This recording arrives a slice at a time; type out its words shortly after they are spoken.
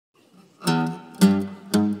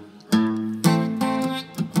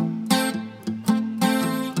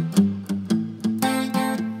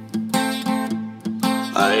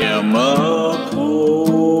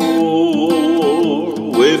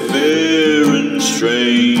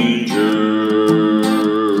stranger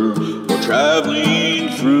while traveling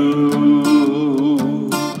through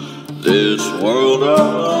this world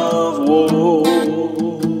of woe.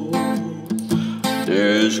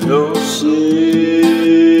 There's no sickness,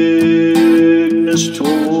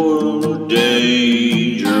 toil, or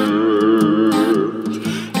danger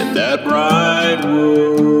in that bright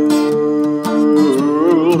world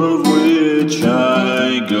of which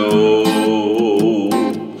I go.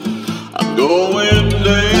 I'm going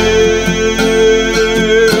there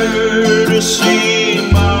to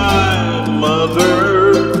see my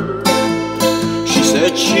mother. She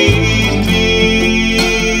said she'd meet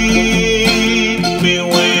me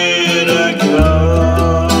when I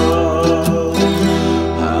come.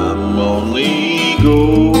 I'm only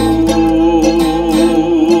going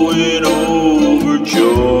over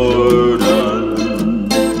Jordan.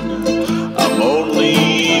 I'm only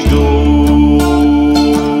going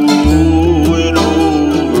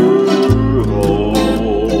over home.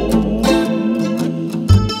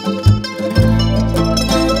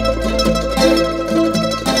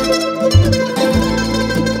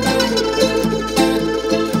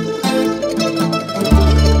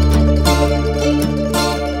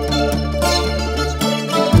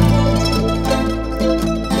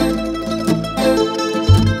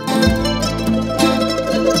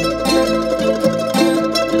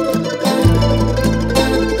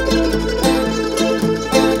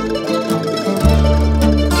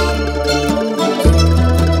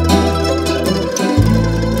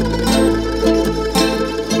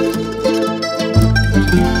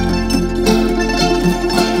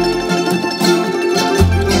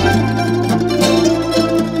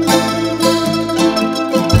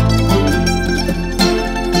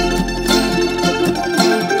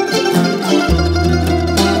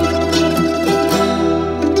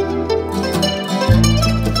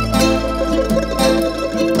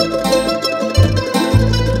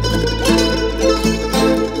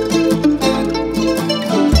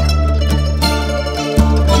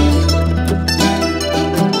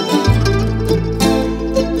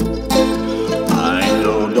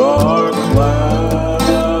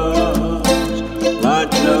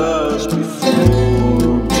 Just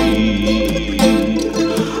before me,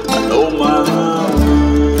 I know my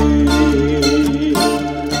way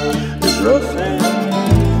is rough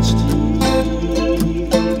and steep.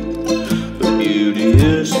 The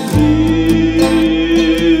beauteous fields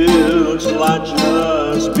lie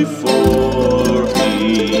just before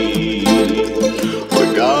me,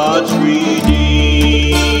 where God's redeemed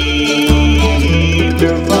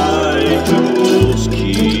their vital